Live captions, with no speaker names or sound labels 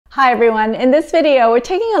Hi everyone, in this video we're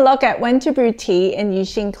taking a look at when to brew tea in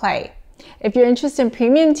Yixing clay. If you're interested in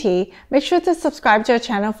premium tea, make sure to subscribe to our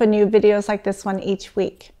channel for new videos like this one each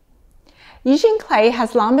week. Yixing clay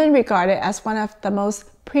has long been regarded as one of the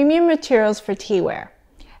most premium materials for teaware.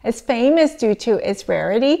 Its fame is due to its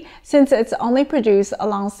rarity since it's only produced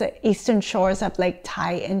along the eastern shores of Lake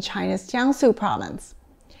Tai in China's Jiangsu province.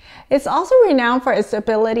 It's also renowned for its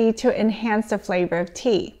ability to enhance the flavor of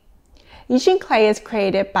tea. Yixing clay is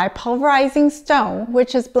created by pulverizing stone,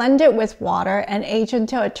 which is blended with water and aged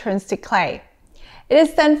until it turns to clay. It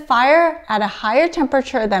is then fired at a higher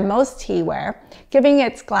temperature than most teaware, giving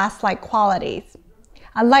it glass-like qualities.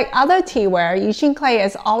 Unlike other teaware, Yixing clay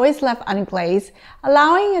is always left unglazed,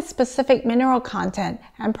 allowing its specific mineral content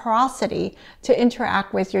and porosity to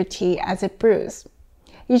interact with your tea as it brews.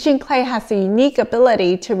 Yixing clay has the unique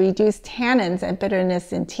ability to reduce tannins and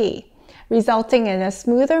bitterness in tea, resulting in a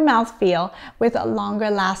smoother mouthfeel with a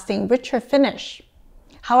longer-lasting, richer finish.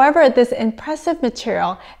 However, this impressive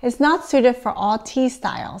material is not suited for all tea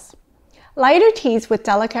styles. Lighter teas with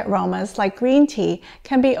delicate aromas like green tea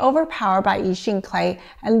can be overpowered by Yixing clay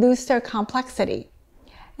and lose their complexity.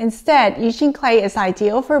 Instead, Yixing clay is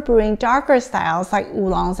ideal for brewing darker styles like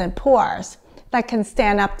oolongs and pu'ers that can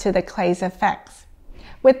stand up to the clay's effects.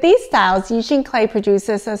 With these styles, Yixing clay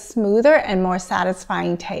produces a smoother and more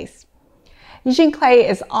satisfying taste. Yixing clay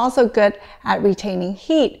is also good at retaining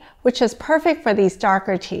heat, which is perfect for these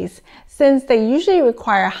darker teas, since they usually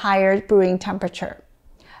require a higher brewing temperature.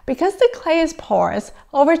 Because the clay is porous,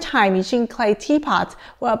 over time Yixing clay teapots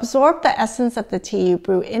will absorb the essence of the tea you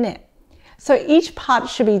brew in it. So each pot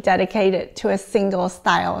should be dedicated to a single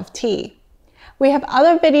style of tea. We have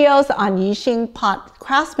other videos on Yixing pot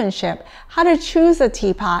craftsmanship, how to choose a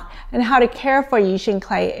teapot, and how to care for Yixing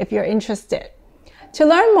clay if you're interested. To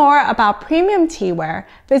learn more about premium teaware,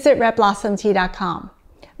 visit redblossomtea.com.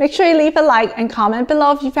 Make sure you leave a like and comment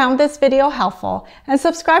below if you found this video helpful, and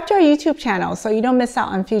subscribe to our YouTube channel so you don't miss out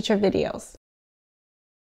on future videos.